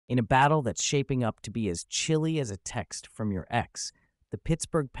In a battle that's shaping up to be as chilly as a text from your ex, the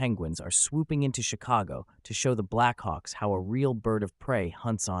Pittsburgh Penguins are swooping into Chicago to show the Blackhawks how a real bird of prey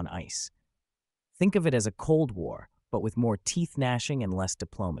hunts on ice. Think of it as a Cold War, but with more teeth gnashing and less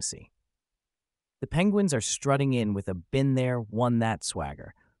diplomacy. The Penguins are strutting in with a been there, won that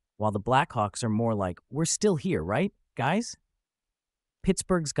swagger, while the Blackhawks are more like, we're still here, right, guys?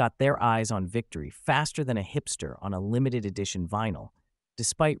 Pittsburgh's got their eyes on victory faster than a hipster on a limited edition vinyl,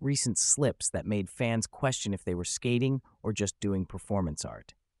 despite recent slips that made fans question if they were skating or just doing performance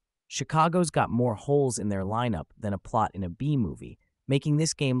art. Chicago's got more holes in their lineup than a plot in a B movie, making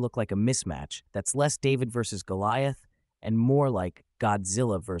this game look like a mismatch that's less David versus Goliath and more like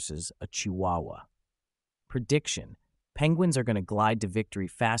Godzilla versus a Chihuahua. Prediction: Penguins are going to glide to victory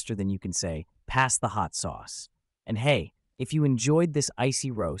faster than you can say, pass the hot sauce. And hey, if you enjoyed this icy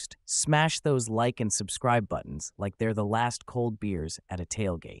roast, smash those like and subscribe buttons like they're the last cold beers at a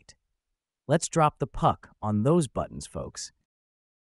tailgate. Let's drop the puck on those buttons, folks.